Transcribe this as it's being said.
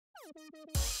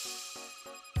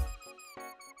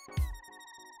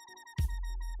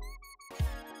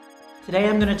Today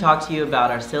I'm going to talk to you about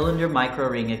our cylinder micro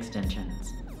ring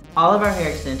extensions. All of our hair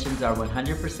extensions are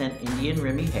 100% Indian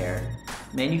Remy hair,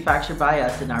 manufactured by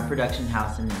us in our production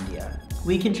house in India.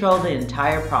 We control the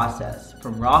entire process,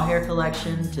 from raw hair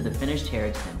collection to the finished hair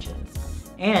extensions.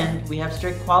 And we have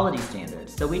strict quality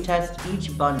standards, so we test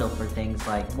each bundle for things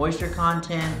like moisture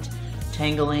content,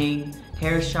 tangling,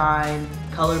 hair shine,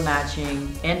 color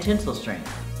matching, and tensile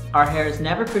strength. Our hair is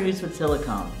never produced with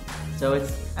silicone, so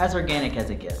it's as organic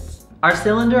as it gets. Our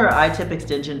cylinder or I-tip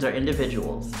extensions are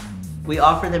individuals. We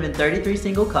offer them in 33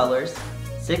 single colors,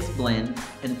 6 blends,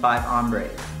 and 5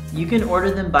 ombres. You can order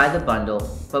them by the bundle,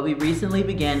 but we recently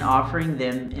began offering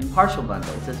them in partial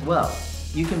bundles as well.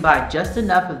 You can buy just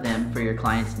enough of them for your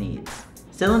client's needs.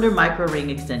 Cylinder micro ring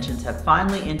extensions have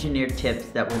finely engineered tips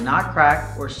that will not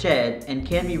crack or shed and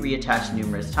can be reattached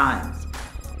numerous times.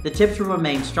 The tips will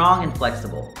remain strong and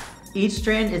flexible. Each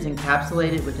strand is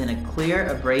encapsulated within a clear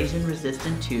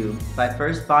abrasion-resistant tube by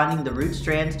first bonding the root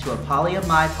strands to a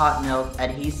polyamide hot melt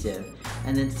adhesive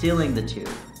and then sealing the tube.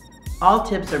 All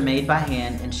tips are made by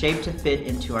hand and shaped to fit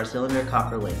into our cylinder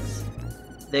copper links.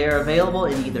 They are available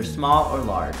in either small or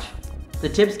large. The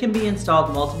tips can be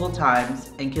installed multiple times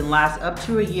and can last up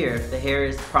to a year if the hair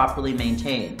is properly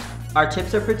maintained. Our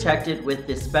tips are protected with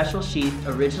this special sheath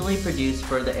originally produced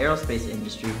for the aerospace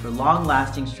industry for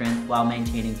long-lasting strength while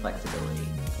maintaining flexibility.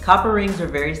 Copper rings are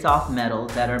very soft metal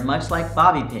that are much like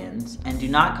bobby pins and do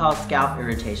not cause scalp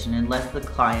irritation unless the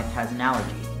client has an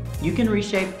allergy. You can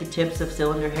reshape the tips of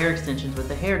cylinder hair extensions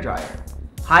with a hairdryer,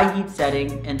 high heat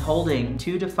setting, and holding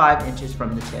 2 to 5 inches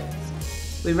from the tips.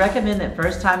 We recommend that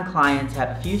first-time clients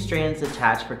have a few strands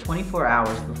attached for 24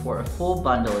 hours before a full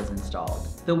bundle is installed.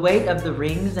 The weight of the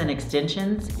rings and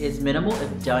extensions is minimal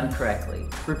if done correctly.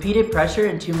 Repeated pressure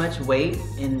and too much weight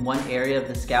in one area of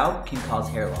the scalp can cause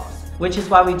hair loss, which is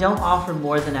why we don't offer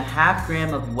more than a half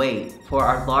gram of weight for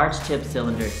our large tip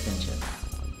cylinder extensions.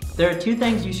 There are 2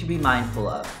 things you should be mindful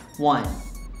of. 1.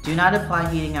 Do not apply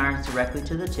heating irons directly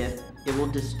to the tip. It will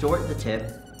distort the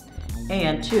tip.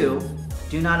 And 2.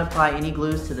 Do not apply any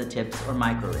glues to the tips or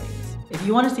micro rings. If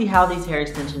you want to see how these hair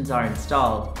extensions are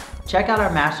installed, check out our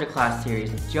masterclass series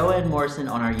with Joanne Morrison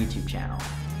on our YouTube channel.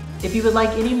 If you would like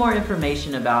any more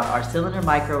information about our cylinder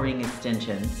micro ring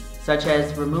extensions, such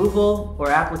as removal or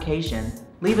application,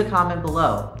 leave a comment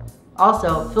below.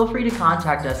 Also, feel free to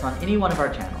contact us on any one of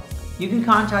our channels. You can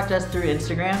contact us through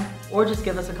Instagram or just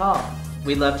give us a call.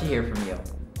 We'd love to hear from you.